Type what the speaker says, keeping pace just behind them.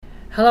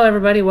Hello,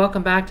 everybody.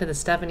 Welcome back to the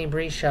Stephanie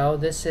Bree Show.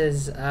 This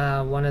is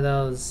one of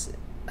those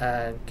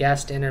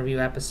guest interview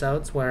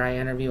episodes where I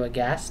interview a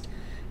guest.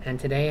 And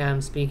today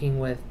I'm speaking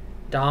with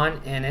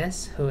Dawn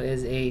Ennis, who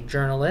is a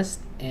journalist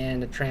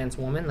and a trans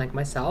woman like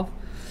myself.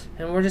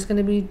 And we're just going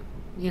to be,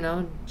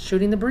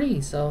 shooting the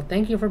breeze. So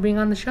thank you for being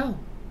on the show.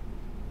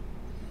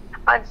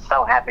 I'm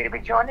so happy to be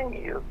joining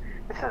you.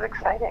 This is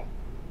exciting.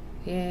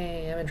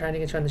 Yay, I've been trying to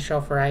get you on the show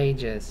for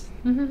ages.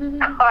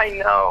 I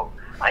know.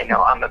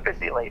 I'm a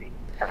busy lady,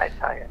 can I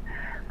tell you?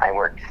 I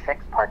work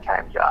 6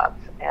 part-time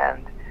jobs,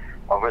 and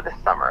over the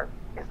summer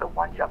is the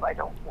one job I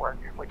don't work,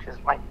 which is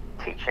my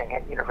teaching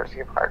at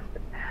University of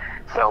Hartford.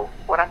 So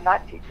when I'm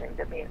not teaching,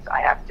 that means I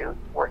have to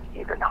work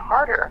even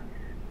harder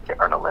to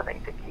earn a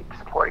living to keep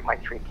supporting my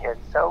 3 kids.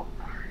 So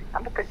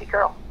I'm a busy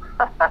girl.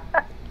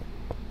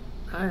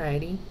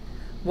 Alrighty.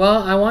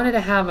 Well, I wanted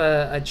to have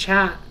a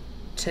chat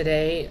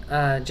today,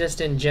 just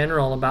in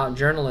general, about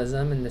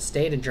journalism and the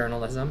state of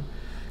journalism.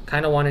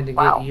 Kind of wanted to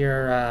Wow. get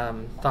your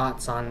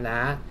thoughts on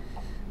that.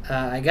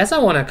 I guess I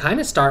want to kind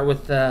of start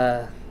with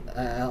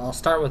I'll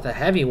start with a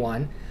heavy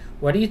one.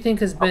 What do you think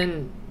has Okay.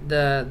 been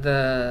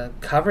the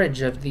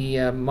coverage of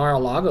the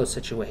Mar-a-Lago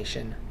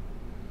situation?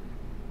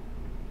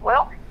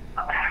 Well,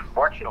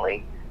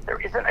 fortunately, there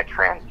isn't a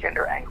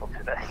transgender angle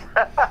to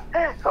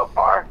this. So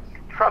far,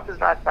 Trump has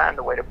not found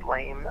a way to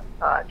blame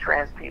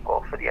trans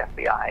people for the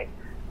FBI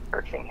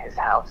searching his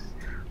house.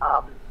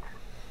 Um,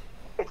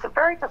 it's a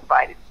very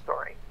divided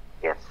story.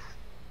 It's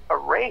a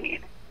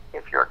raid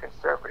if you're a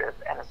conservative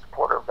and a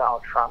supporter of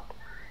Donald Trump,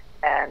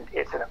 and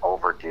it's an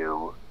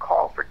overdue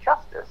call for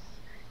justice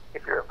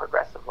if you're a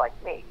progressive like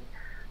me,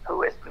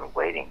 who has been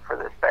waiting for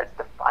the feds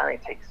to finally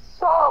take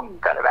some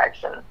kind of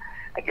action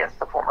against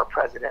the former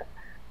president.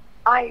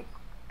 I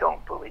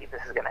don't believe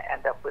this is going to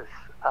end up with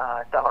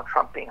Donald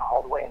Trump being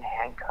hauled away in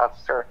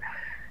handcuffs or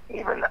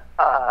even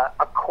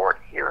a court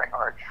hearing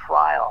or a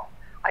trial.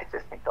 I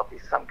just think there'll be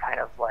some kind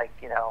of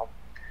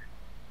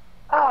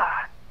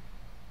ah,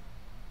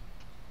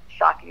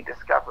 shocking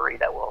discovery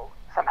that will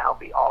somehow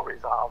be all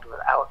resolved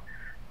without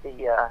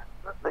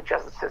the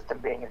justice system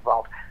being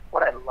involved.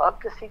 Would I love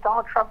to see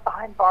Donald Trump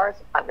behind bars?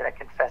 I'm going to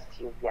confess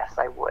to you, yes,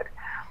 I would.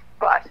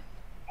 But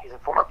he's a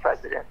former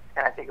president,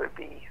 and I think it would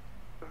be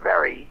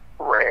very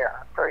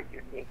rare, very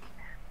unique,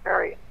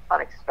 very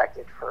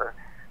unexpected for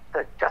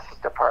the Justice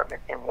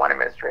Department in one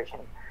administration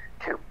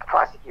to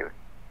prosecute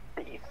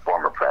the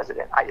former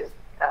president. I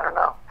don't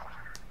know.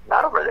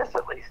 Not over this,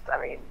 at least. I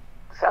mean,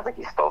 it sounds like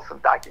he stole some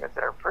documents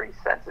that are pretty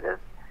sensitive,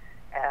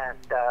 and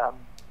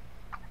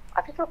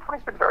I think the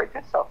reporting's been very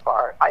good so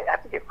far. I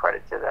have to give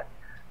credit to the.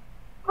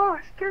 Oh,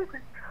 excuse me.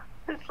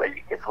 It's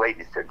late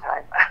Eastern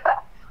time.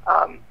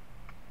 I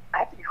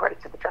have to give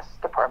credit to the Justice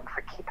Department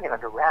for keeping it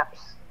under wraps.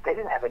 They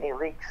didn't have any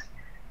leaks,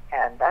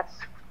 and that's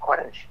quite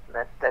an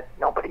achievement that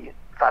nobody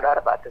found out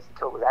about this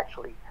until it was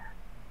actually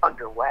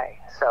underway.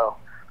 So,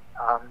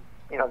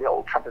 the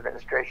old Trump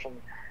administration,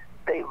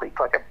 they leaked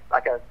like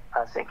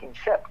a sinking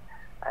ship,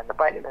 and the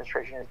Biden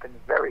administration has been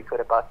very good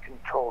about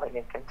controlling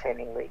and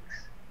containing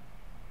leaks.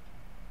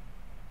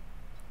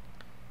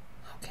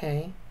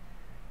 Okay,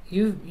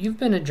 you've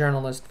been a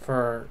journalist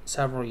for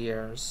several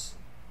years.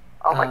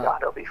 Oh my Uh,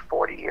 God, it'll be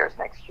 40 years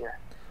next year.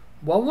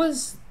 what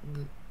was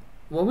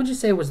what would you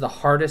say was the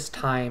hardest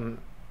time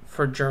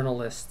for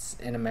journalists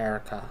in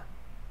America?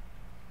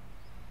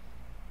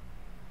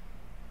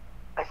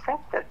 I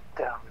think that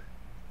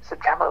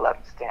September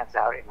 11th stands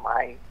out in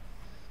my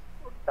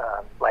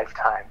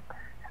lifetime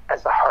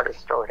as the hardest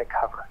story to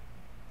cover,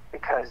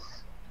 because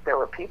there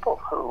were people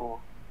who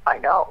I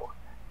know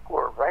who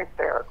were right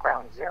there at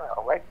ground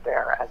zero, right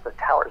there as the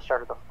towers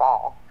started to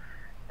fall.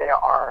 There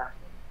are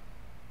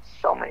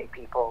so many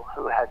people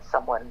who had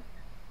someone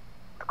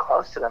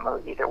close to them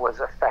who either was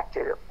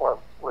affected or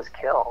was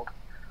killed,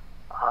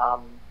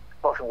 um,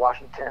 both in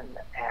Washington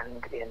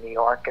and in New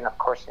York, and of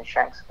course in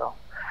Shanksville.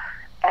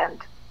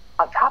 And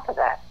on top of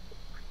that,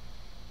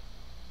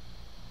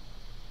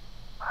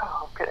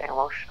 oh, I'm getting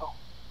emotional.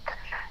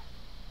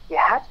 You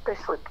had to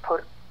basically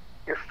put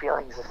your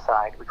feelings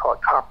aside. We call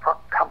it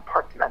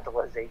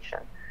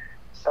compartmentalization.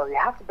 So you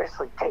have to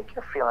basically take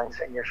your feelings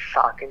and your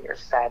shock and your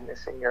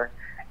sadness and your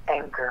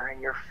anger and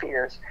your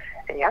fears,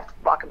 and you have to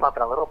lock them up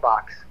in a little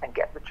box and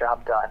get the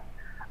job done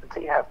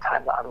until you have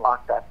time to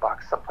unlock that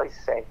box someplace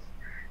safe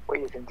where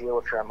you can deal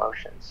with your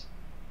emotions.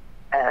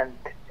 And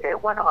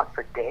it went on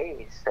for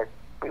days that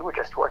we were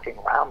just working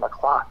round the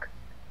clock,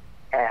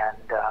 and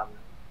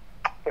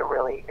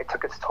it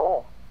took its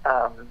toll.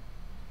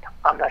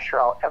 I'm not sure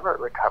I'll ever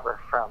recover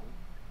from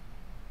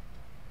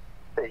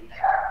the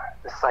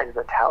sight of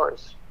the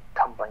towers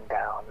tumbling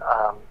down.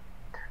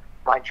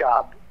 My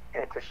job,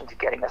 in addition to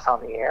getting us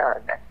on the air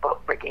and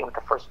breaking with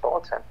the first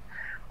bulletin,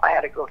 I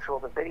had to go through all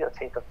the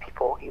videotape of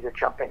people either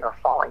jumping or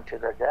falling to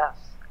their deaths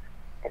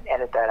and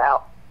edit that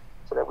out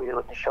so that we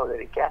wouldn't show that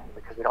again,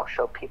 because we don't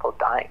show people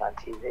dying on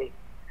TV.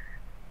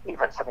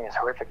 Even something as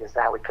horrific as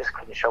that, we just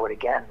couldn't show it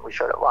again. We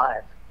showed it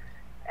live,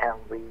 and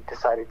we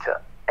decided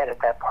to edit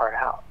that part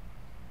out.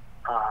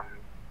 Um,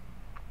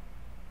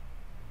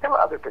 there were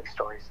other big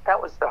stories.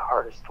 That was the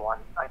hardest one,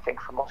 I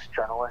think, for most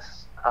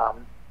journalists.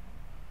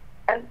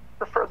 And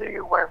the further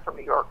you were from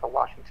New York or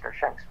Washington or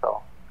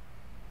Shanksville,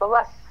 the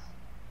less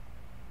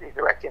the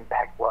direct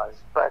impact was.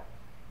 But,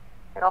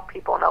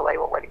 people in LA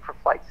were waiting for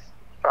flights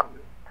from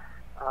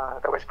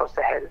that were supposed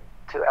to head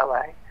to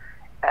LA,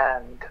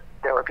 and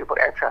there were people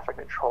at air traffic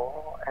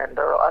control, and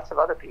there were lots of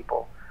other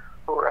people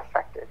who were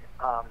affected.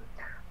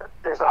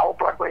 There's a whole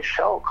Broadway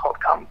show called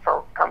Come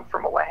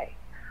From Away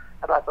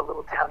about the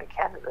little town in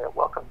Canada that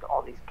welcomed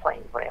all these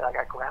planes when they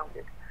got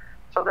grounded.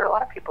 So there are a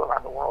lot of people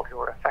around the world who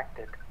were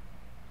affected.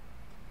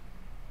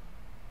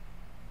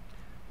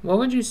 What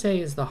would you say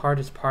is the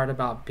hardest part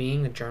about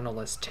being a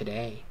journalist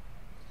today?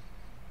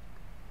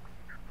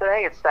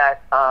 Today it's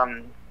that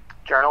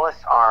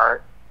journalists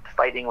are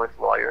fighting with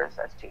lawyers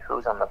as to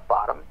who's on the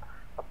bottom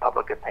of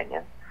public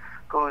opinion,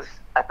 who's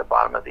at the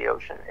bottom of the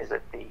ocean. Is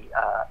it the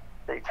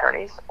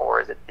attorneys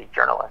or is it the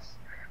journalists?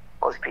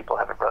 Most people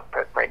have a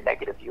very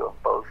negative view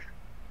of both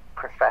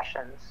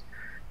professions.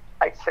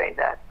 I'd say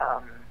that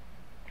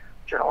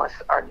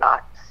journalists are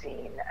not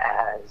seen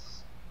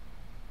as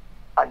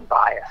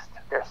unbiased.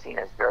 They're seen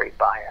as very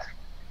biased,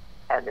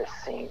 and they're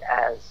seen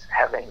as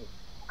having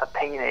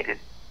opinionated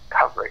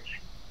coverage.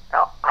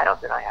 Now, I don't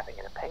deny having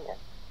an opinion.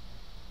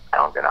 I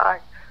don't deny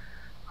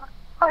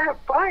I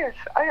have bias.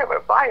 I am a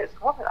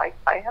biased woman.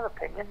 I have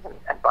opinions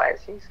and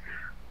biases.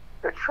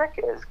 The trick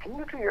is, can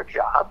you do your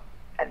job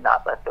and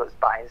not let those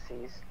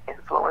biases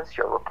influence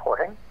your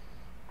reporting?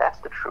 That's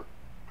the true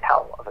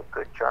tell of a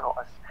good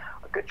journalist.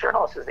 A good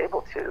journalist is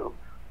able to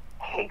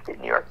hate the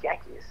New York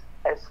Yankees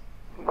as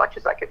much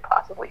as I could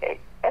possibly hate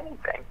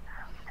anything,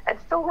 and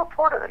still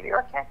report on the New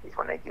York Yankees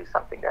when they do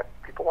something that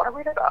people want to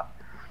read about.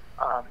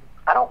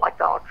 I don't like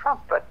Donald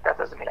Trump, but that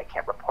doesn't mean I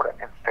can't report on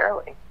him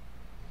fairly.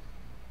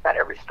 Not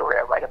every story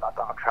I write about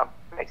Donald Trump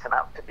makes him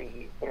out to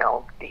be,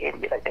 the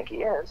idiot I think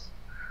he is.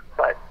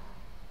 But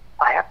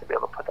I have to be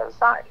able to put that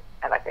aside.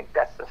 And I think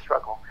that's the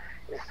struggle,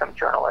 is some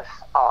journalists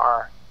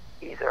are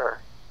either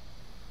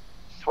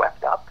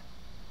swept up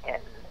in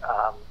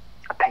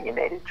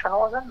opinionated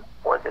journalism,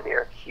 or that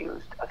they're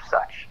accused of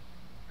such.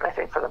 And I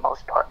think for the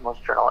most part,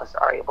 most journalists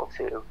are able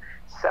to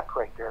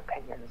separate their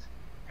opinions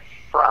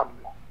from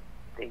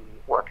the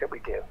work that we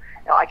do.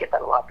 Now, I get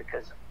that a lot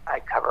because I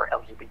cover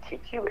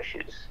LGBTQ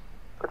issues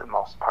for the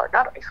most part,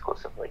 not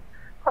exclusively,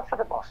 but for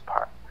the most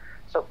part.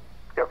 So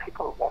there are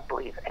people who won't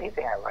believe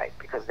anything I write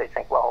because they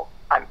think, well,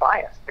 I'm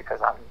biased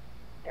because I'm,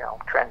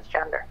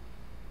 transgender,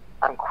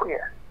 I'm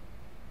queer.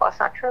 Well, that's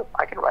not true.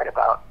 I can write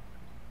about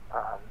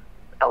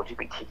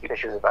LGBTQ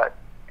issues, about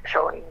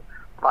showing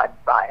my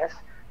bias.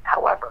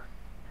 However,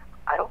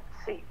 I don't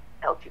see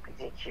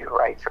LGBTQ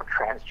rights or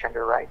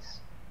transgender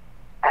rights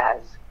as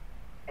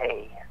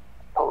a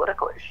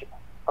political issue.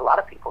 A lot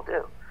of people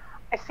do.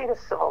 I see it as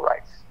civil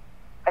rights.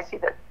 I see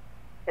that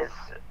as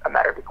a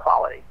matter of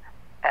equality.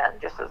 And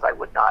just as I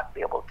would not be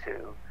able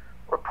to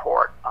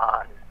report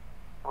on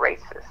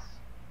racists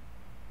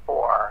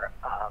or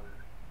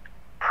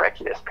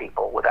prejudiced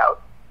people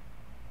without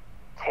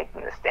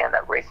taking the stand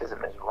that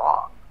racism is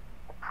wrong,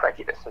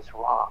 prejudice is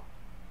wrong,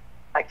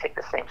 I take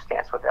the same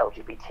stance with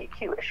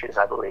LGBTQ issues.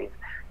 I believe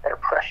that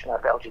oppression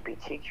of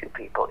LGBTQ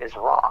people is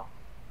wrong.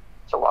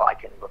 So while I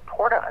can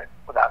report on it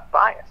without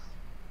bias,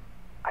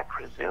 I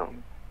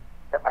presume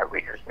that my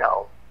readers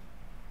know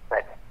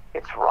that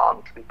it's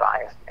wrong to be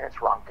biased and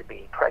it's wrong to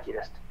be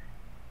prejudiced,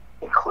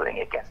 including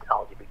against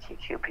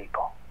LGBTQ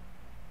people.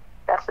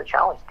 That's the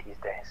challenge these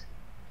days.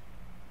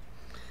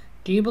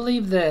 Do you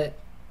believe that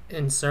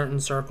in certain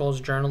circles,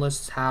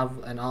 journalists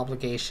have an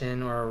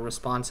obligation or a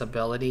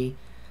responsibility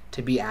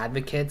to be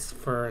advocates?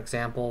 For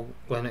example,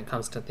 when it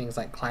comes to things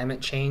like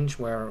climate change,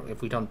 where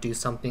if we don't do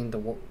something,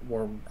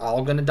 we're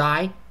all going to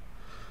die?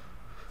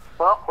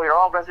 Well, we're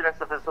all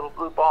residents of this little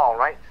blue ball,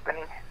 right?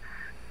 Spinning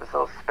this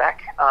little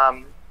speck.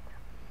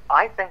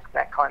 I think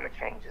that climate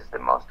change is the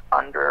most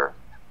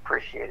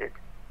underappreciated,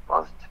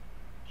 most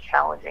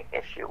challenging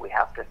issue we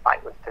have to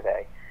fight with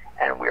today.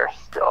 And we are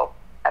still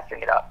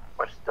effing it up.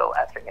 We're still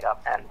effing it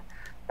up. And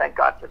thank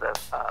God for the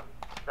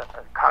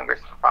Congress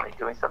finally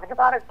doing something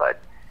about it,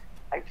 but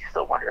I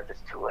still wonder if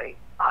it's too late.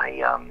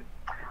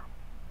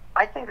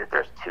 I think that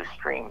there's two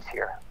streams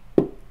here.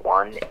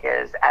 One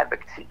is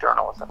advocacy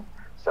journalism.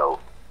 So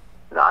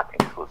not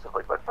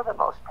exclusively, but for the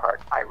most part,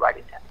 I write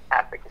in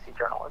advocacy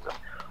journalism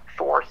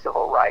for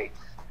civil rights,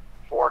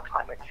 for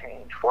climate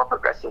change, for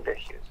progressive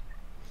issues.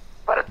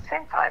 But at the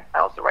same time, I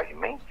also write in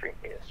mainstream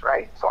news,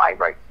 right? So I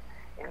write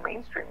in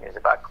mainstream news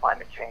about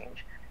climate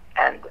change,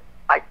 and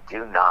I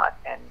do not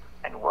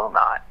and will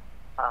not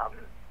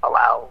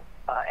allow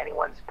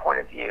anyone's point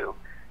of view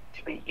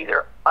to be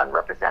either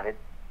unrepresented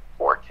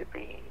or to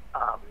be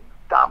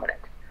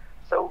dominant.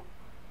 So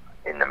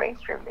in the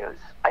mainstream news,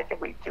 I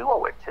think we do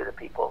owe it to the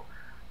people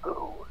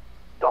who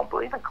don't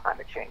believe in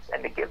climate change,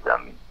 and to give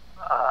them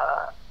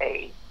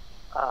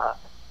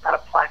not a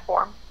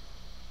platform,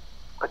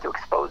 but to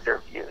expose their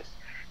views.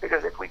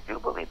 Because if we do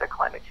believe that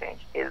climate change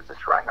is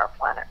destroying our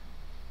planet,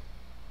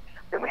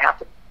 then we have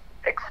to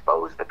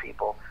expose the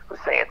people who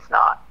say it's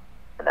not.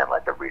 and then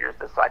let the readers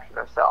decide for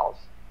themselves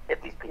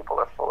if these people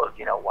are full of,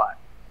 you know what,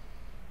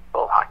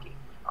 bull hockey,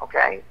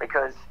 okay?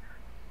 Because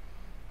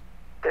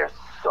there's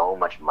so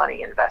much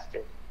money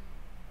invested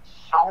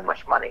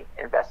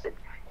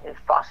in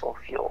fossil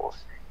fuels,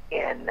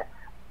 in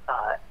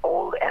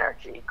old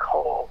energy,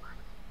 coal,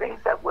 things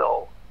that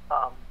will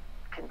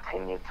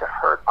continue to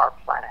hurt our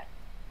planet.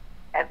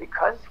 And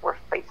because we're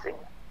facing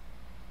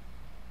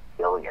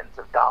billions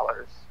of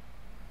dollars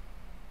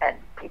and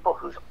people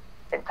whose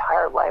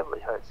entire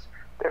livelihoods,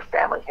 their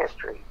family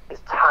history is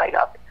tied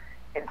up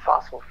in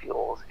fossil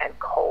fuels and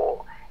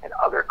coal and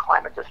other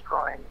climate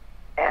destroying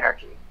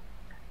energy,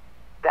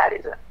 that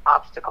is an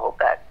obstacle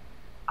that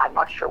I'm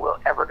not sure we're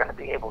ever going to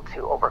be able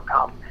to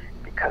overcome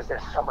because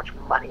there's so much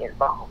money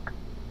involved.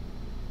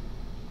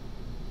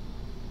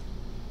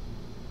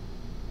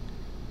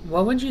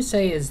 What would you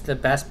say is the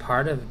best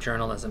part of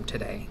journalism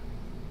today?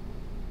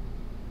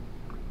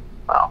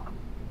 Well,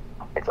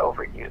 it's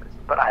overused,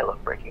 but I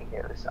love breaking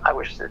news. I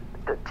wish that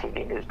the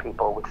TV news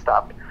people would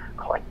stop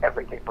calling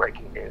everything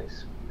breaking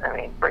news. I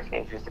mean, breaking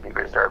news used to be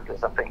reserved as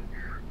something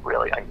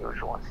really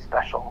unusual and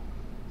special.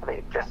 I mean,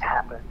 it just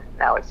happened.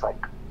 Now it's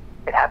like,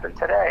 it happened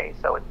today,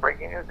 so it's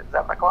breaking news at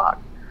 7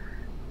 o'clock.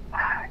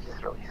 It's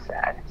just really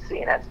sad.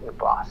 CNN's new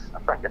boss, a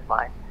friend of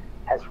mine,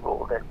 has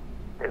ruled that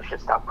they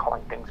should stop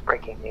calling things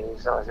breaking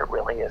news as it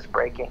really is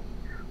breaking.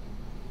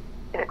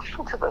 In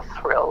addition to the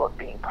thrill of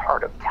being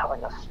part of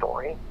telling a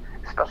story,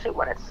 especially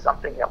when it's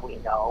something that we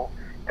know,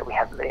 that we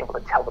haven't been able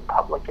to tell the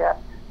public yet,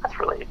 that's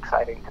really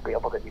exciting to be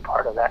able to be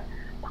part of that.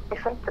 I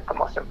think that the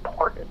most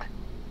important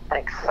and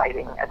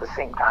exciting at the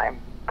same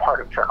time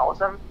part of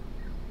journalism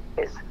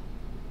is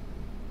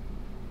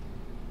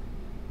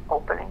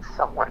opening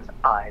someone's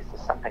eyes to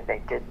something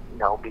they didn't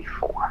know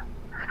before.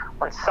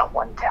 When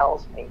someone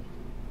tells me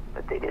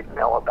that they didn't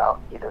know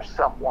about either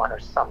someone or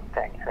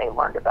something and they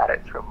learned about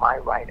it through my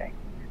writing,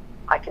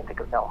 I can think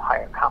of no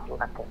higher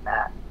compliment than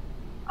that.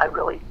 I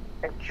really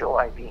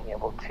enjoy being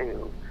able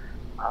to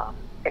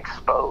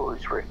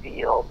expose,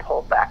 reveal,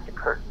 pull back the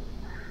curtain,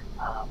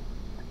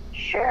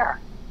 share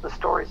the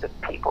stories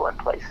of people and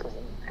places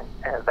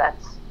and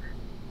events.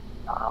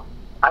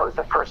 I was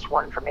the first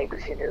one from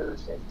ABC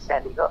News in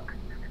Sandy Hook,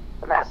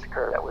 the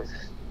massacre that was,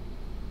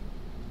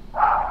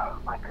 oh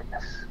my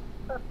goodness,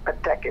 a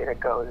decade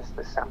ago this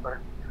December.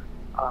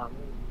 I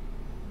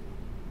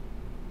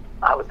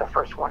was the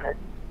first one at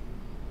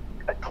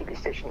a TV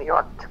station in New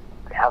York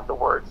to have the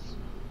words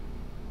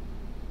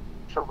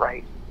to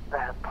write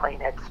that plane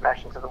had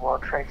smashed into the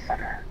World Trade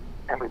Center,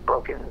 and we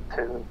broke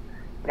into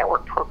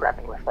network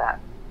programming with that.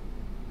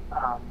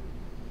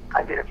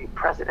 I've interviewed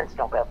presidents,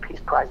 Nobel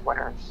Peace Prize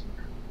winners,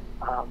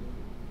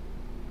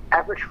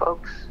 average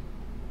folks,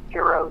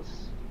 heroes.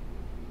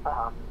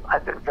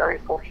 I've been very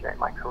fortunate in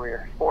my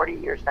career, 40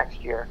 years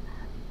next year,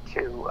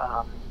 to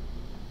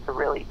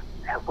really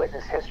have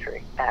witnessed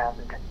history.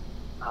 And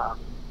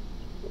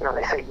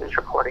they say news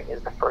reporting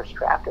is the first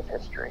draft of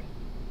history.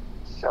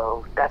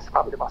 So that's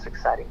probably the most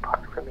exciting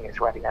part for me, is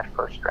writing that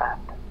first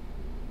draft.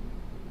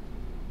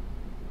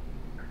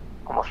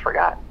 Almost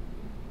forgot.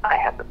 I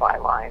had the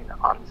byline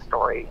on the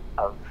story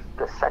of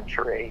the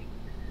century.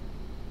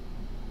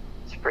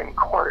 Supreme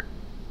Court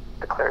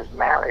declares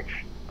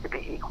marriage to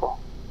be equal.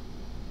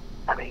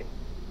 I mean,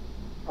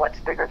 what's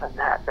bigger than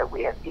that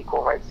we have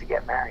equal rights to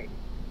get married?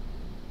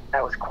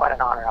 That was quite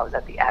an honor. I was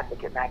at the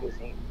Advocate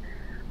magazine,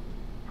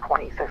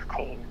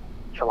 2015,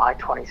 July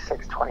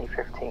 26,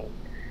 2015.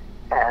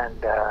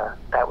 And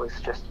that was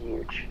just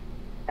huge.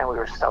 And we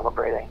were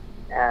celebrating.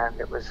 And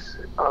it was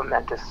a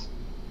momentous,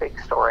 big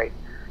story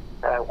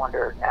that I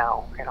wonder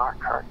now in our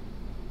current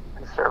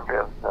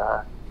conservative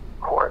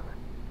court,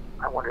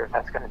 I wonder if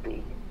that's going to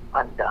be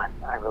undone.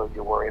 I really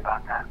do worry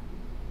about that.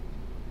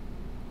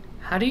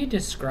 How do you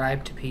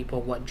describe to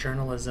people what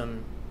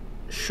journalism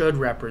should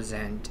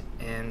represent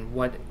and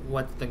what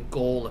the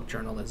goal of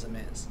journalism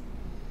is?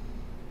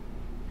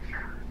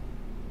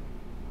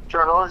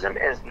 Journalism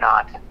is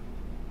not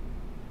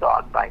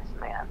dog bites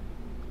man.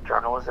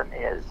 Journalism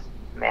is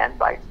man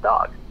bites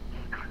dog.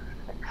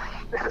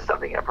 This is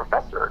something a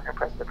professor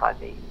impressed upon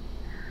me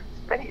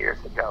many years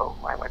ago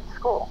when I went to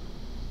school.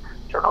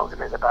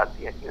 Journalism is about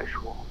the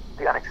unusual,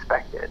 the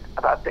unexpected,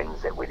 about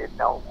things that we didn't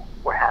know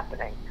were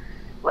happening,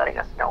 letting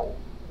us know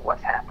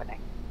what's happening.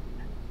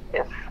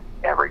 If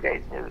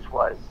everyday's news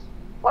was,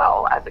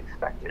 well, as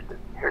expected,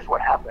 here's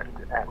what happened,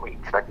 and we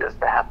expected this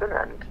to happen,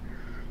 and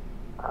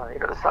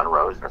the sun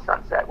rose and the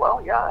sun set,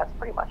 well, yeah, that's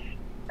pretty much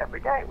every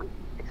day. We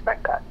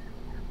expect that.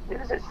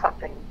 News is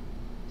something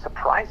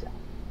surprising,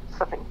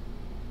 something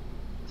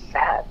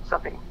sad,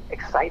 something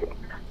exciting,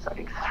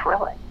 something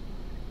thrilling.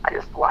 I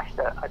just watched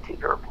a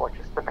TV report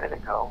just a minute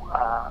ago.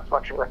 I was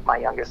watching with my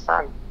youngest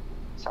son.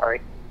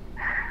 Sorry.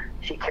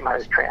 She came out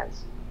as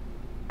trans.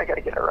 I got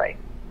to get it right.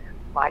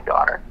 My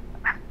daughter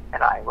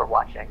and I were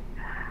watching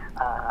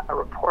a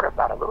report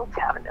about a little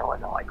town in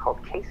Illinois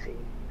called Casey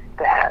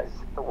that has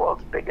the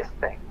world's biggest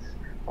things,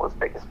 world's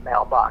biggest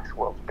mailbox,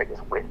 world's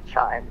biggest wind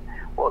chime,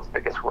 world's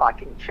biggest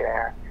rocking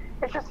chair.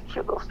 It's just a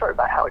cute little story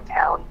about how a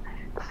town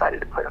decided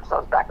to put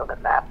themselves back on the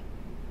map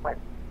when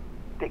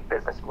big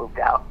business moved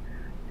out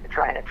to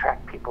try and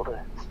attract people to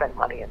spend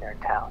money in their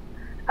town.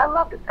 I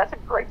loved it. That's a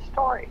great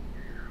story.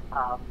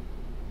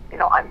 You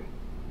know, I'm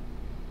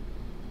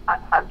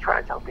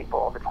trying to tell people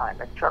all the time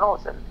that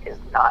journalism is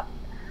not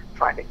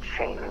trying to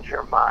change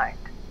your mind.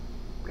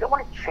 We don't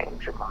want to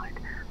change your mind,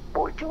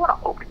 but we do want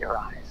to open your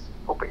eyes,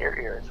 open your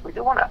ears. We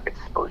do want to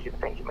expose you to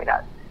things you may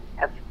not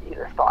have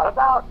either thought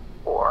about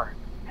or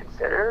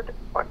considered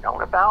or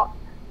known about.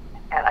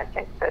 And I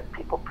think that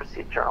people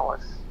perceive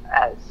journalists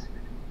as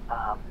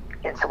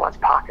in someone's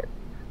pocket,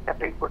 that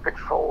they were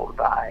controlled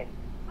by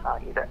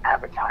either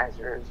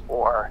advertisers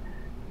or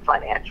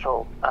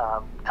financial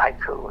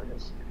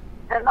tycoons.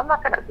 And I'm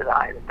not going to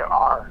deny that there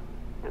are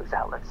news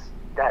outlets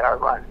that are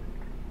run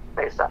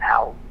based on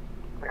how,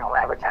 you know,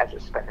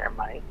 advertisers spend their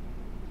money.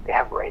 They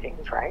have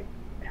ratings, right?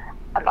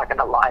 I'm not going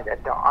to lie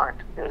that there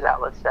aren't news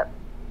outlets that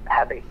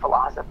have a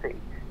philosophy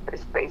that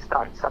is based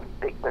on some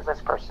big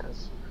business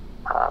person's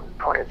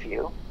point of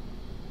view.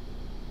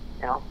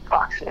 You know,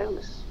 Fox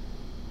News,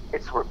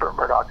 it's Rupert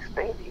Murdoch's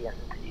baby, and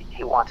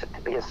he wants it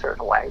to be a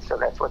certain way, so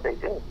that's what they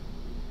do.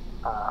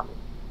 I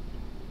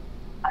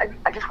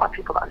just want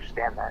people to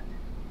understand that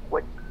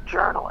what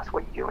journalists,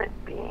 what human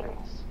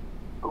beings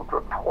who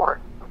report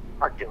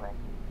are doing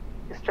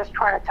is just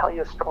trying to tell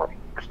you a story.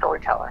 They're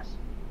storytellers.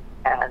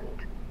 And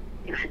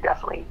you should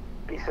definitely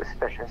be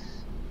suspicious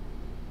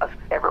of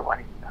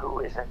everyone who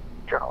is a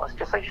journalist,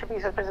 just like you should be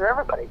suspicious of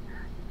everybody.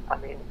 I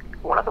mean,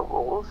 one of the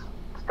rules,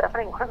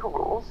 Stephanie, one of the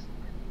rules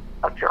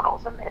of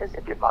journalism is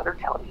if your mother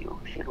tells you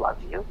she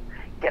loves you,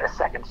 get a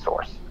second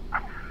source.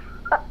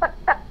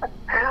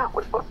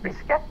 We're supposed to be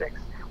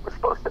skeptics. We're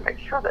supposed to make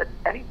sure that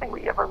anything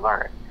we ever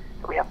learn,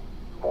 that we have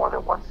more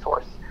than one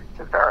source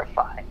to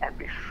verify and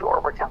be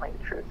sure we're telling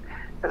the truth.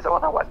 Because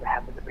otherwise what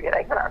happens is we get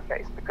egg in our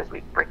face because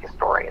we break a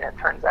story and it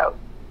turns out,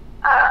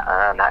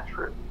 not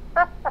true.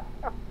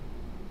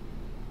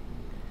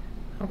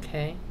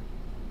 Okay.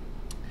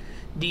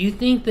 Do you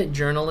think that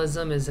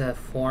journalism is a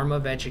form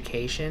of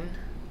education?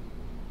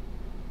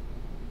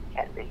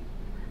 Can be.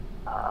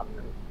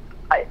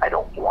 I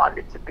don't want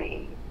it to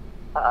be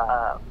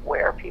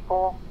where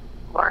people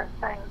learn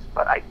things,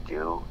 but I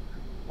do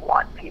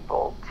want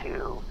people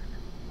to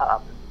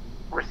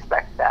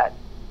respect that,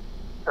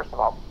 first of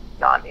all,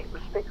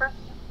 non-English speakers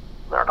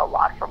learn a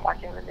lot from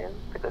watching the news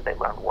because they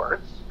learn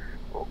words,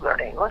 learn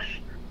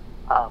English.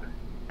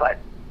 But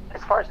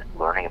as far as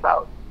learning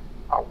about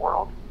our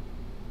world,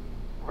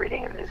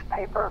 reading a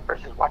newspaper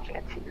versus watching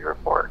a TV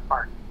report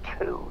are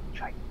two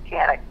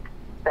gigantic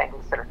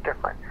things that are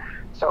different.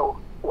 So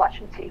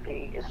watching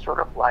TV is sort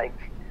of like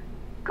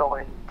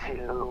going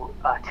to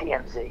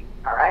TMZ,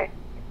 all right?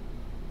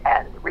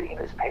 And reading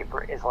a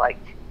newspaper is like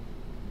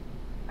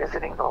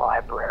visiting the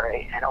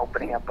library and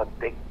opening up a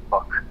big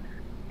book.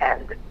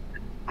 And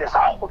there's a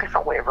whole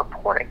different way of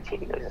reporting.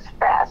 TV news is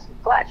fast and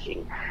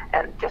flashy,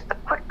 and just a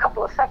quick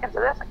couple of seconds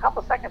of this, a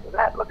couple of seconds of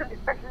that. Look at these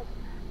pictures.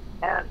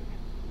 And,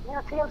 you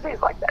know, TMZ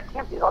is like that.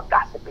 TMZ is all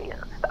gossipy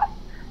and stuff.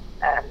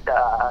 And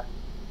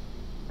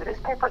the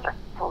newspapers are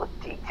full of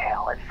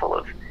detail and full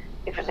of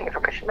interesting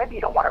information. Maybe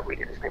you don't want to read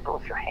a newspaper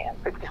with your hands.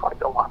 Maybe you just want to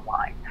go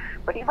online.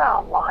 But even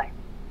online,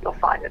 you'll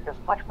find that there's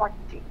much more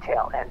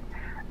detail and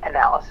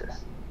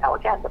analysis. Now,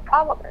 again, the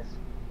problem is,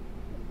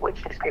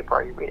 which newspaper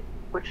are you reading?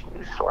 Which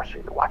news source are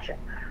you watching?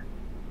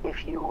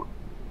 If you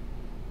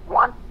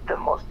want the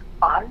most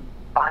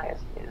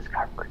unbiased news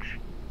coverage,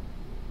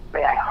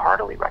 may I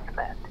heartily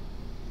recommend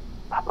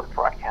public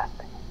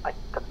broadcasting, like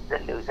the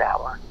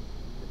NewsHour,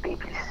 the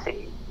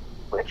BBC,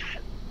 which,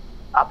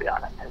 I'll be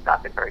honest, has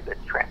not been very good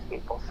to trans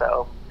people,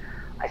 so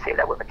I say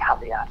that with a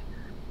caveat.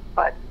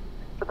 But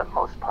for the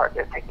most part,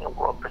 they're taking a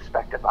world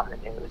perspective on the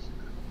news.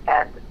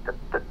 And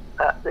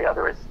the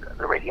other is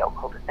the radio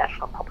called the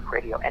National Public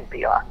Radio,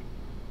 NPR.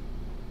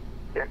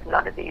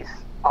 None of these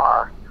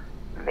are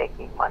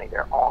making money.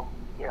 They're all,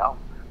 you know,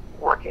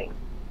 working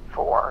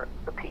for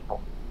the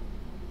people.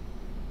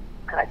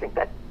 And I think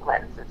that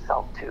lends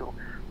itself to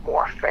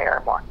more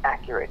fair, more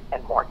accurate,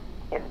 and more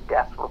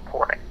in-depth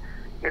reporting.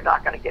 You're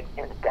not going to get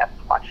in-depth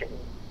watching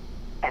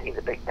any of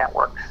the big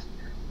networks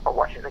or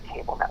watching the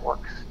cable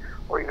networks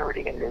or even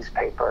reading a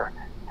newspaper,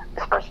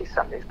 especially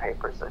some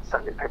newspapers and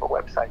some newspaper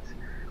websites.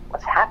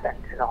 What's happened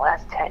in the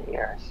last 10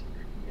 years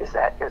is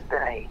that there's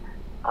been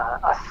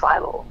a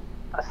silo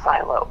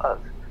of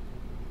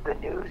the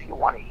news you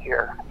want to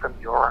hear from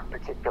your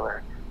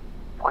particular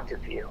point of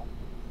view.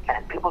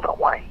 And people don't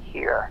want to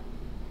hear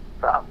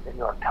from the New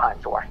York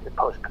Times or Washington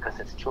Post because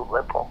it's too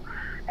liberal.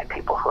 And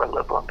people who are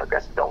liberal and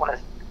progressive don't want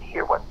to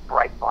hear what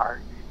Breitbart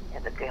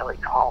and the Daily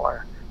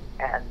Caller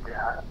and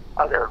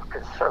other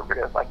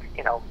conservative, like,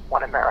 you know,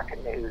 One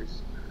American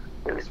News,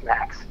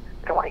 Newsmax,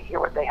 they don't want to hear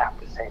what they have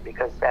to say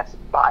because that's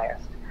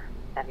biased.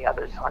 And the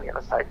others on the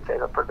other side say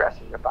the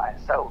progressives are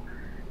biased. So,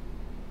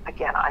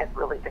 again, I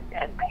really think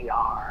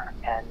NPR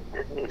and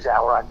the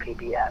NewsHour on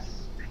PBS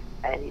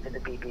and even the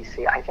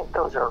BBC, I think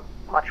those are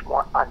much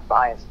more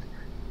unbiased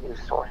news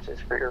sources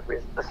for your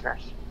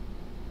listeners.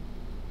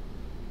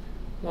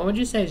 What would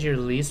you say is your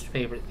least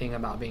favorite thing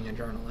about being a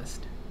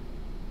journalist?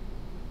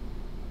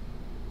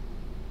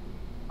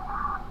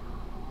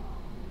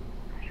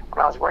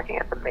 when I was working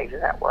at the major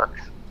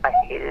networks, I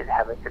hated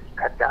having to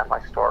cut down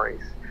my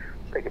stories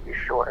so they could be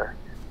shorter.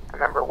 I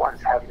remember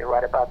once having to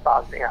write about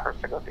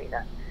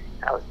Bosnia-Herzegovina,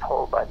 and I was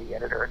told by the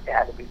editor it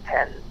had to be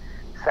 10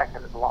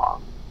 seconds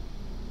long.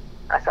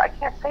 I said, I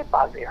can't say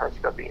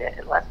Bosnia-Herzegovina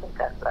in less than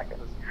 10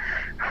 seconds.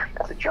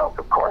 That's a joke,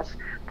 of course,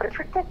 but it's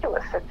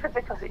ridiculous. It's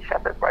ridiculous that you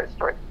have to write a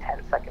story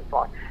 10 seconds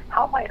long.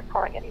 How am I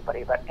informing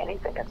anybody about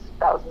anything that's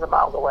thousands of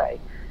miles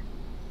away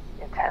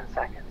in 10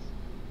 seconds?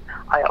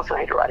 I also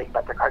hated writing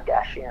about the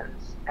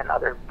Kardashians and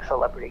other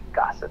celebrity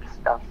gossip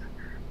stuff.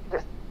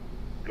 Just,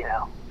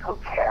 who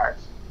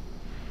cares?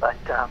 But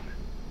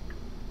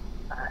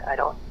I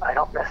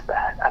don't miss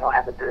that. I don't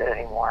have to do it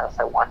anymore unless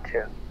I want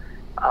to.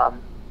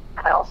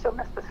 I also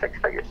miss the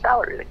six-figure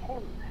salary that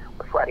came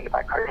with writing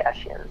about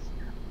Kardashians.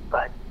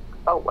 But,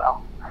 oh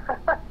well.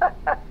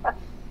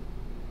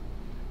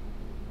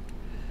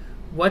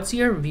 What's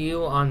your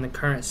view on the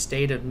current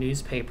state of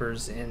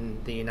newspapers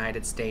in the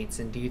United States,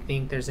 and do you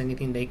think there's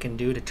anything they can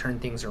do to turn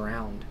things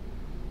around?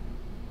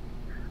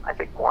 I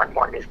think more and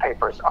more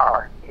newspapers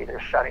are either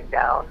shutting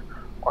down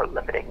or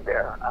limiting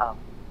their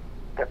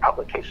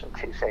publication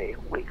to, say,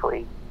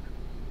 weekly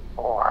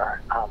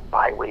or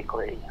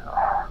bi-weekly.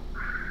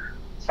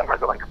 Some are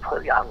going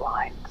completely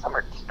online. Some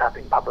are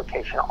stopping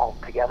publication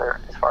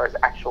altogether as far as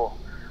actual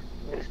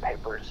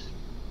newspapers.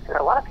 And there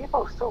are a lot of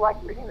people who still like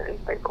reading the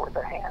newspaper with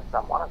their hands.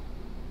 I'm one of them.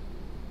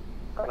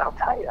 But I'll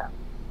tell you,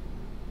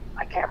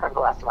 I can't remember the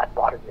last time I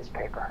bought a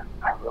newspaper.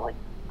 I really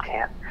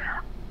can't.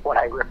 What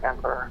I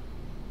remember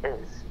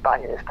is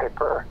buying a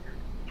newspaper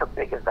for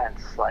big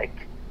events like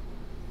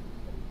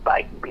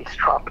Biden beats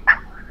Trump.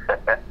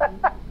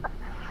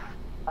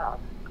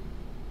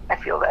 I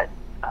feel that,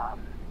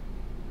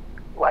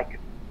 like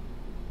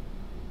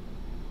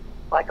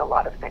a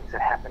lot of things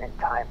that happen in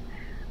time,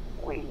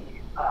 we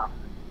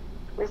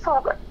still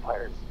have record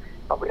players,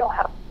 but we don't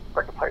have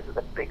record players with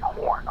a big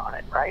horn on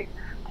it, right?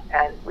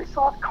 And we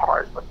still have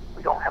cars, but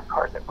we don't have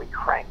cars that we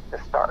crank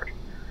to start.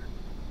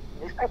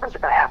 Newspapers are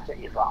going to have to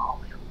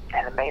evolve,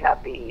 and it may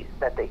not be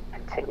that they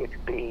continue to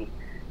be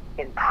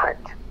in print.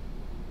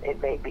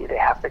 It may be they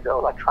have to go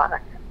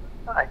electronic.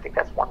 I think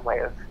that's one way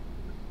of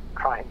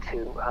trying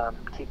to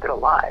keep it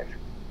alive.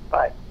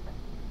 But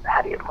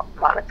how do you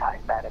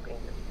monetize that? I mean,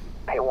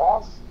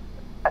 paywalls?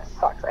 That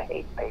sucks. I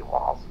hate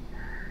paywalls.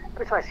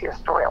 Every time I see a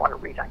story I want to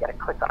read, I got to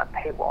click on a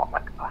paywall. I'm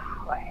like,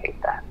 oh, I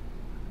hate that.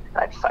 And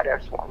I decided I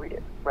just want to read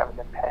it rather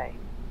than pay.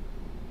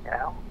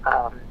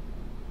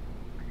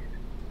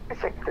 I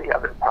think the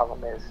other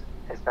problem is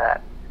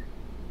that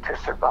to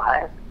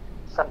survive,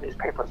 some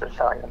newspapers are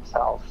selling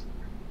themselves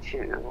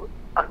to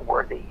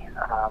unworthy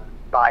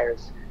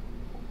buyers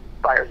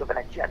of an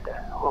agenda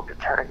who hope to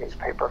turn a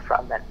newspaper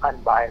from an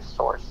unbiased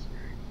source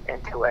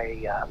into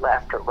a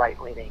left or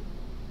right-leaning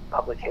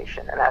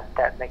publication, and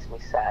that makes me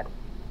sad.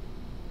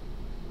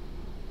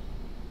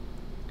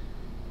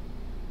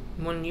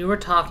 When you were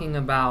talking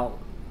about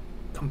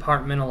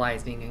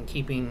compartmentalizing and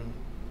keeping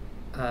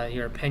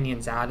your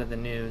opinions out of the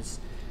news,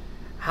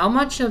 how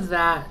much of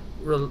that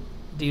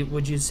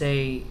would you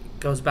say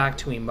goes back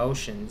to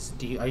emotions?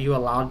 Are you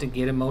allowed to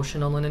get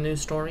emotional in a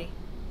news story?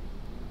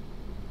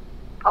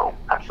 Oh,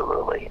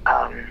 absolutely.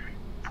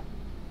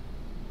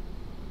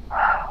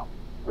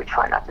 We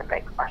try not to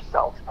make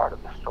ourselves part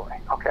of the story,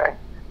 okay?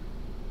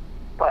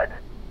 But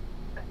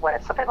when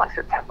it's something like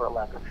September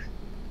 11th,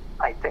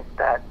 I think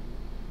that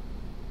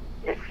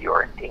if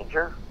you're in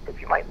danger,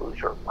 if you might lose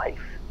your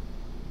life,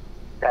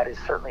 that is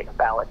certainly a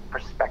valid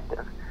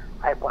perspective.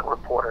 I had one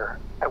reporter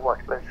I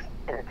worked with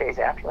in the days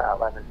after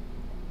 9/11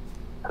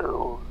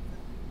 who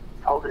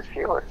told his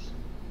viewers,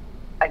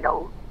 I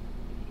know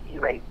you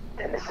may,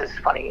 and this is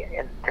funny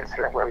in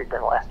considering where we've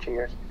been the last 2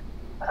 years,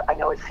 I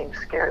know it seems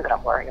scary that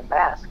I'm wearing a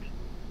mask,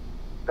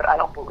 but I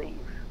don't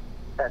believe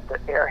that the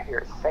air here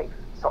is safe.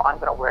 So I'm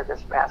going to wear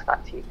this mask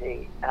on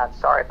TV, and I'm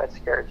sorry if that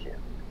scared you.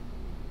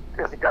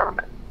 Because the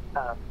government,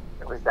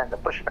 it was then the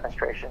Bush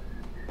administration,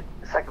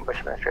 the second Bush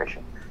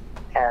administration,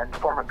 and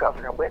former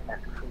Governor Whitman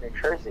from New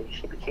Jersey,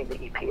 she became the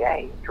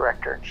EPA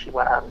director, and she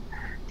went on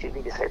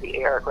TV to say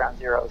the air at Ground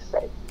Zero is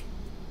safe.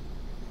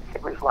 I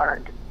think we've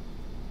learned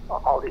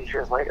all these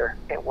years later,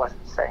 it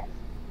wasn't safe.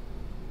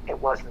 It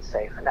wasn't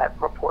safe, and that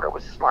reporter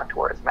was smart to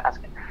wear his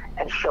mask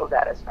and show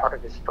that as part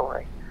of his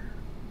story.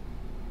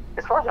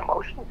 As far as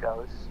emotion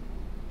goes,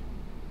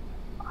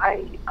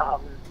 I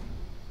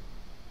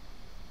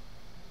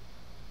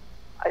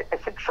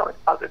think showing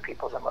other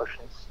people's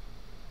emotions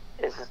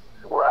is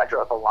where I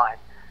draw the line.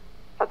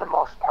 For the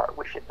most part,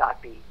 we should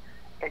not be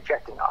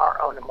injecting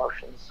our own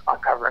emotions on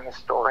covering a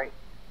story,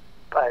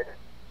 but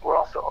we're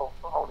also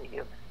only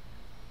human.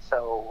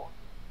 So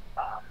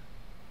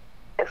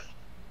if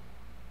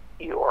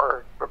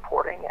you're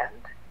reporting and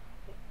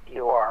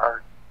you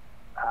are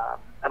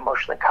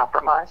emotionally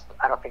compromised,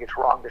 I don't think it's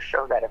wrong to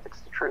show that if it's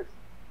the truth.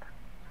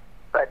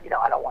 But,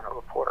 I don't want a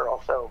reporter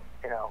also,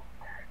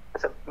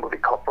 there's a movie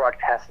called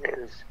Broadcast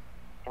News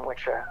in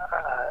which a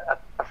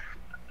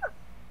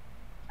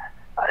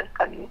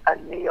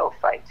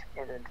neophyte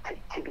in the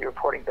TV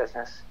reporting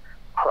business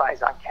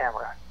cries on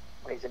camera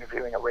when he's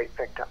interviewing a rape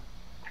victim.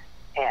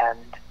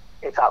 and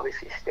it's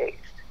obviously staged.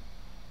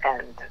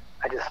 And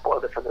I just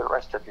spoiled it for the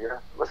rest of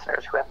your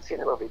listeners who haven't seen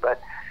the movie,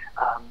 but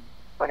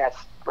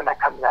when that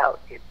comes out,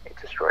 it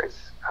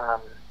destroys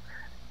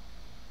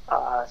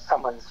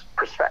someone's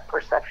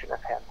perception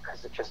of him,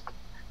 because it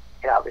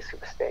obviously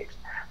was staged.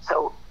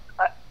 So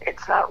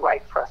it's not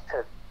right for us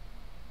to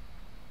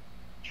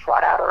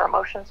trot out our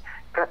emotions,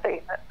 but if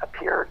they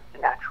appear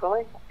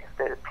naturally, if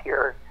they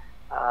appear,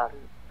 I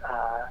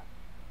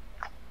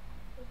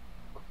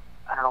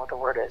don't know what the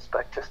word is,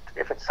 but just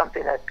if it's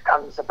something that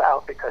comes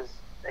about because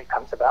it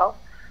comes about,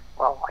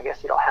 well, I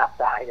guess you don't have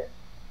to hide it.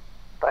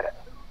 But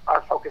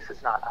our focus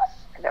is not us.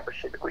 It never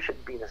should. We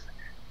shouldn't be this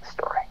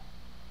story.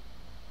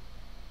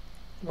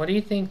 What do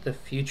you think the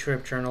future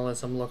of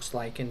journalism looks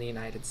like in the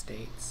United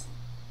States?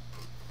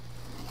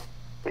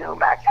 You know who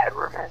Max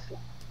Headroom is?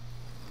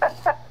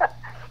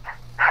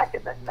 Back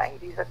in the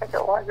 90s, I think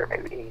it was, or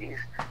maybe 80s,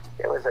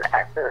 there was an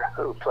actor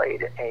who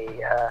played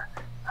a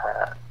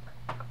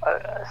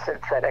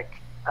synthetic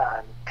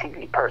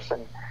TV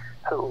person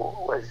who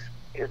was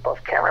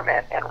both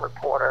cameraman and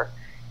reporter,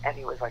 and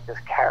he was like this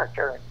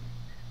character in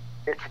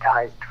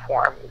digitized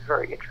form. It was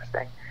very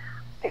interesting.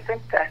 I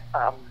think that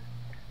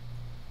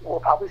we'll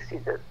probably see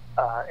the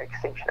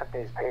extinction of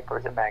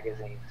newspapers and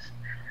magazines.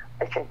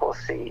 I think we'll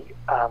see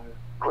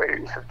greater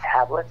use of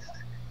tablets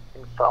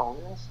and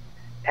phones,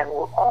 and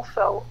we'll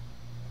also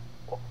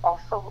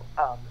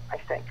I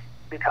think,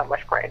 become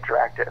much more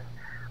interactive.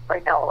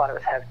 Right now, a lot of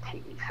us have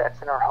TV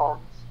sets in our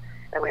homes,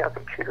 and we have a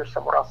computer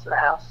somewhere else in the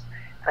house.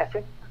 And I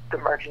think the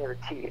merging of the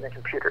TV and the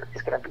computer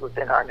is going to be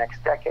within our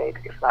next decade,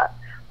 if not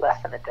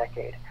less than a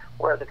decade,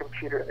 where the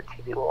computer and the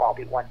TV will all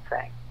be one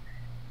thing.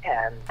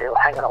 And they'll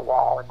hang on a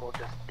wall, and we'll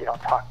just,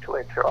 talk to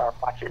it through our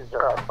watches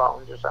or our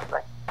phones or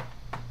something.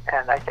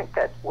 And I think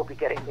that we'll be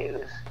getting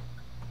news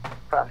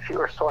from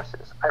fewer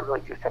sources. I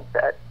really do think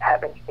that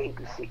having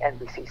ABC,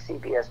 NBC,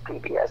 CBS,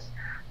 PBS,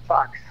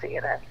 Fox,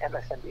 CNN,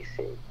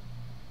 MSNBC,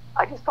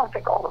 I just don't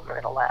think all of them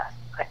are going to last.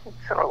 I think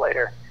sooner or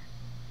later,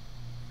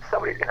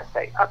 somebody's going to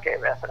say, okay,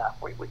 that's enough.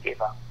 We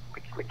gave up.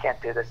 We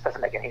can't do this. It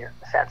doesn't make any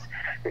sense.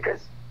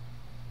 Because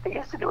they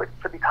used to do it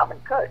for the common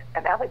good,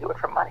 and now they do it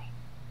for money.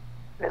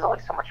 There's only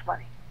so much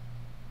money.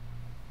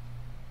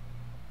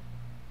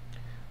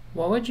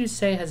 What would you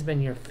say has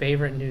been your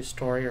favorite news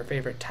story or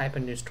favorite type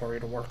of news story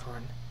to work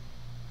on?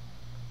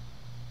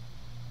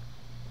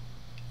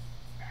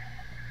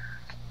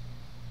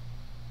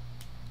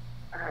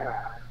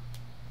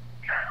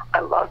 I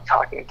love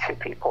talking to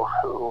people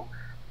who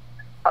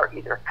are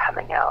either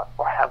coming out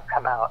or have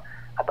come out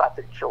about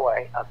the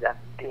joy of them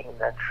being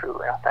their true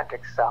and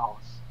authentic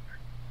selves.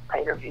 I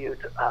interviewed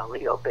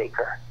Leo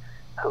Baker,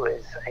 who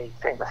is a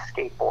famous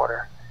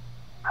skateboarder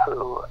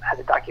who has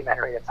a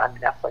documentary that's on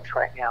Netflix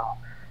right now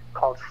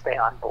called Stay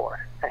on Board,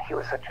 and he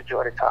was such a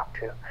joy to talk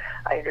to.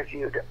 I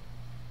interviewed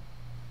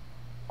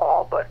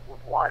all but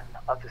one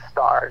of the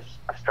stars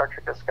of Star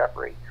Trek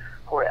Discovery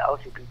who are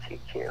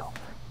LGBTQ,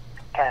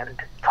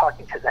 and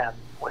talking to them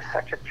was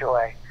such a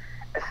joy,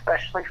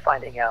 especially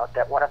finding out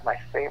that one of my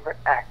favorite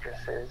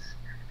actresses,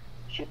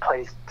 she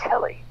plays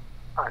Tilly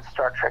on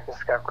Star Trek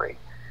Discovery.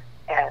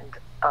 And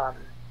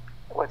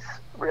what's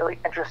really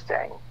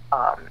interesting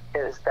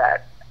is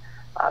that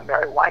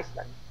Mary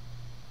Wiseman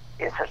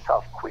is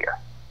herself queer.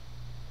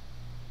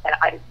 And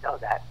I didn't know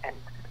that, and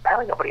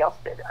apparently nobody else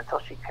did until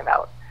she came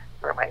out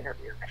during my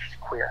interview, and she's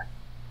queer,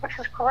 which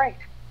is great.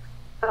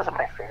 Those are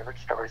my favorite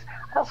stories.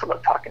 I also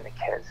love talking to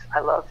kids. I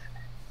love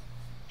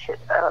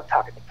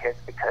talking to kids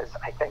because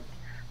I think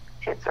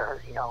kids are,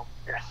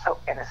 they're so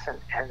innocent,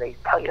 and they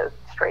tell you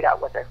straight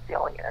out what they're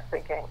feeling and they're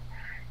thinking.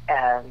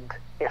 And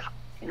if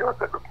you're a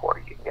good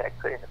reporter, you can get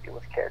a good interview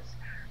with kids.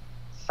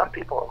 Some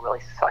people are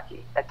really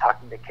sucky at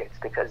talking to kids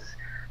because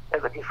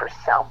they're looking for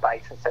sound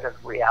bites instead of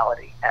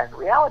reality. And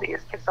reality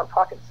is kids don't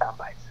talk in sound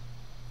bites.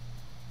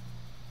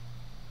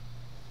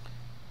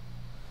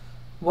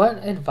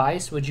 What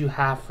advice would you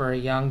have for a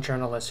young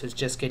journalist who's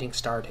just getting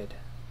started?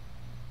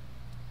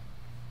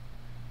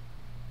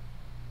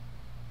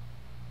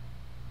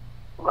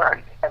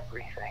 Learn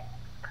everything.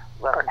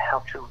 Learn how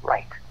to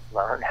write.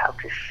 Learn how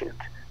to shoot.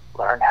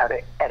 Learn how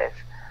to edit.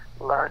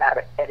 Learn how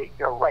to edit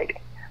your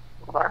writing.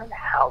 Learn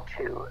how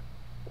to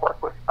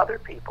work with other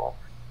people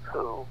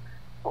who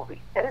will be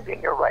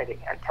editing your writing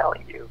and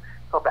telling you,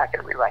 go back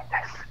and rewrite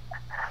this.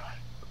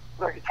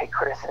 Learn to take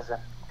criticism.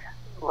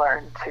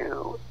 Learn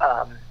to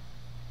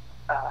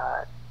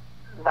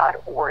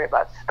not worry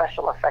about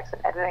special effects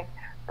and editing,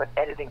 but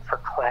editing for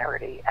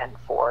clarity and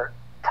for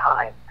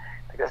time.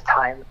 Because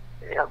time,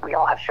 we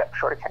all have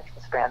short attention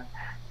span,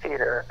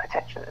 theater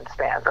attention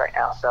spans right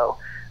now. So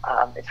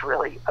it's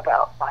really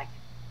about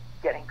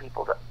getting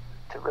people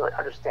to really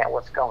understand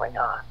what's going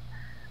on.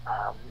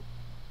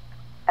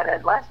 And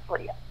then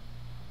lastly,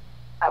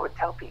 I would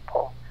tell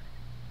people,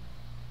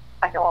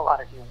 I know a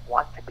lot of you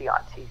want to be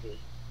on TV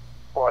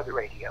or the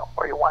radio,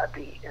 or you want to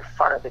be in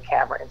front of the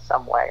camera in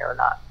some way or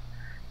not.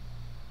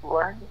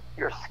 Learn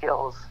your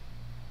skills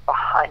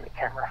behind the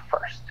camera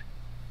first.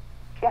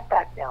 Get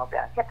that nailed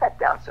down. Get that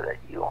down so that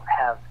you don't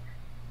have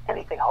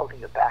anything holding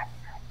you back,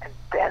 and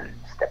then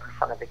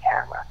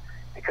camera,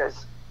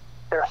 because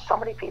there are so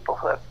many people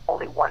who have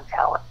only one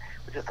talent,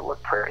 which is to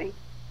look pretty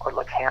or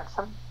look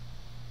handsome,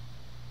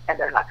 and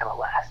they're not going to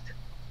last.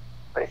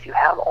 But if you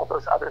have all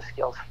those other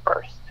skills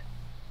first,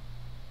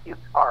 you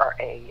are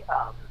a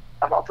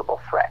multiple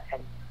threat,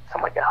 and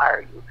someone can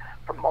hire you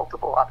for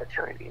multiple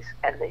opportunities,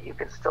 and that you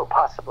can still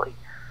possibly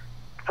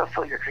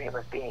fulfill your dream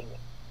of being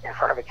in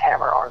front of a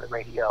camera or on the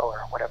radio or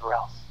whatever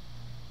else.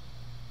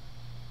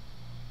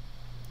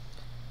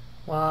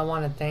 Well, I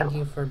want to thank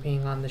you for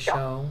being on the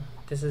show.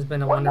 This has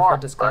been a One wonderful more.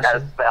 discussion.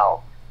 Learn how to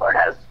spell. Learn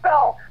how to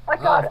spell. My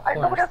God, I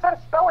nobody knows how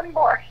to spell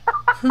anymore.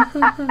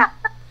 Oh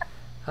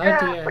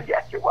dear. But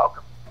yes, you're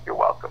welcome. You're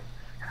welcome.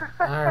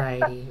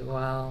 Alrighty.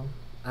 Well,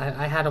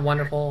 I had a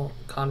wonderful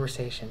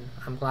conversation.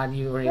 I'm glad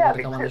you were able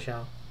to come on the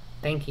show.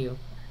 Thank you.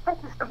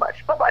 Thank you so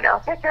much. Bye-bye now.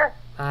 Take care.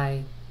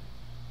 Bye.